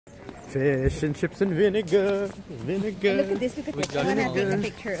Fish and chips and vinegar. Vinegar. Look at this, look at this. I wanna take a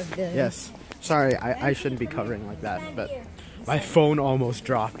picture of the... Yes. Sorry, I shouldn't be covering like that, but my phone almost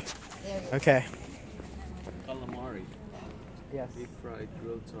dropped. Okay. Calamari. Yes. Deep fried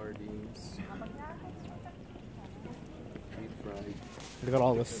grilled sardines. Deep fried. Look at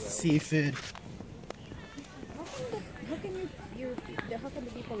all this seafood. How can how can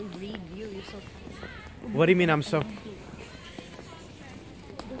the people read you? You're so... What do you mean I'm so...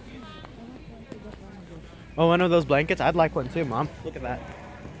 Oh, one of those blankets? I'd like one too, Mom. Look at that.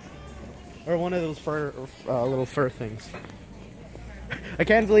 Or one of those fur, little fur things. I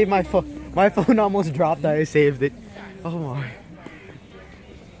can't believe my phone almost dropped. I saved it. Oh my.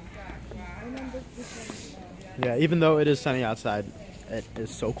 Yeah, even though it is sunny outside, it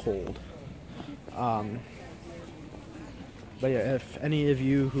is so cold. But yeah, if any of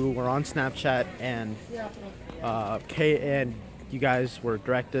you who were on Snapchat and you guys were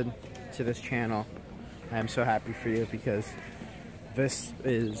directed to this channel, I am so happy for you, because this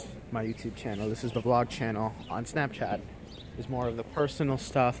is my YouTube channel. This is the vlog channel. On Snapchat is more of the personal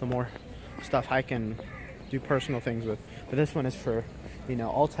stuff, the more stuff I can do personal things with. But this one is for, you know,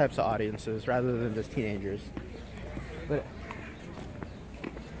 all types of audiences rather than just teenagers. But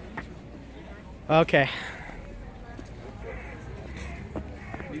okay.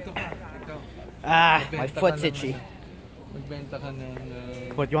 Ah, my foot's itchy.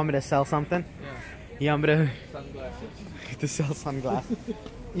 What, you want me to sell something? Yeah. You want me to Sunglasses. sell sunglasses?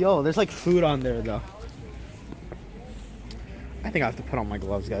 Yo, there's like food on there though. I think I have to put on my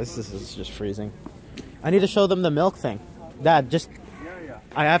gloves, guys. This is just freezing. I need to show them the milk thing. Dad, just... Yeah.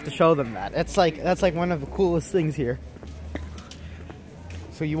 I have to show them that. That's like one of the coolest things here.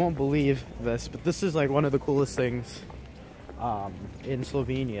 So you won't believe this, but this is like one of the coolest things in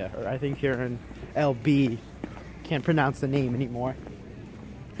Slovenia, or I think here in LB. Can't pronounce the name anymore.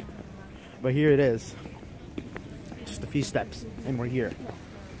 But here it is. Just a few steps and we're here.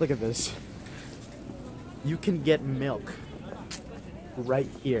 Look at this. You can get milk right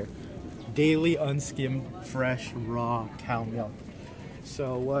here. Daily unskimmed, fresh, raw cow milk.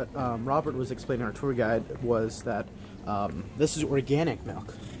 So what Robert was explaining, our tour guide, was that this is organic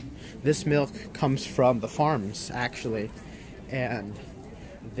milk. This milk comes from the farms, actually, and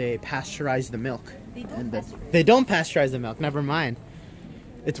they pasteurize the milk. They don't pasteurize the milk, never mind.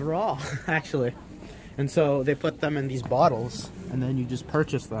 It's raw, actually. And so they put them in these bottles, and then you just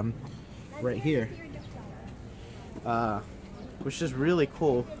purchase them right here. Which is really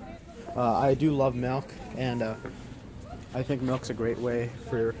cool. I do love milk, and I think milk's a great way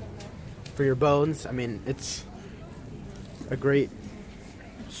for your bones. I mean, it's a great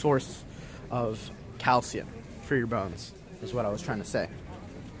source of calcium for your bones, is what I was trying to say.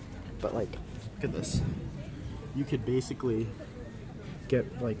 But like, look at this. You could basically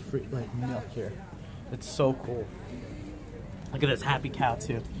get like free milk here. It's so cool. Look at this happy cow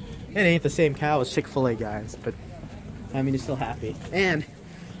too. It ain't the same cow as Chick-fil-A, guys, but I mean, it's still happy. And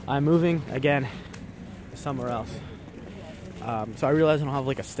I'm moving again somewhere else. So I realize I don't have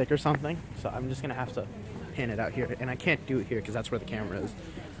like a stick or something, so I'm just gonna have to hand it out here, and I can't do it here because that's where the camera is.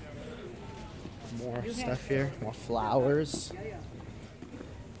 More stuff here, more flowers.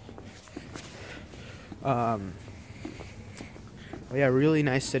 Yeah, really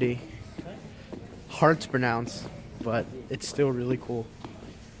nice city. Hard to pronounce, but it's still really cool.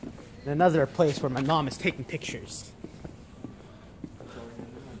 And another place where my mom is taking pictures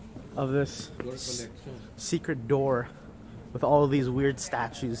of this secret door with all of these weird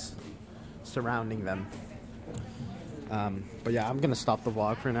statues surrounding them. But yeah, I'm gonna stop the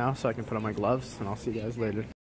vlog for now so I can put on my gloves, and I'll see you guys later.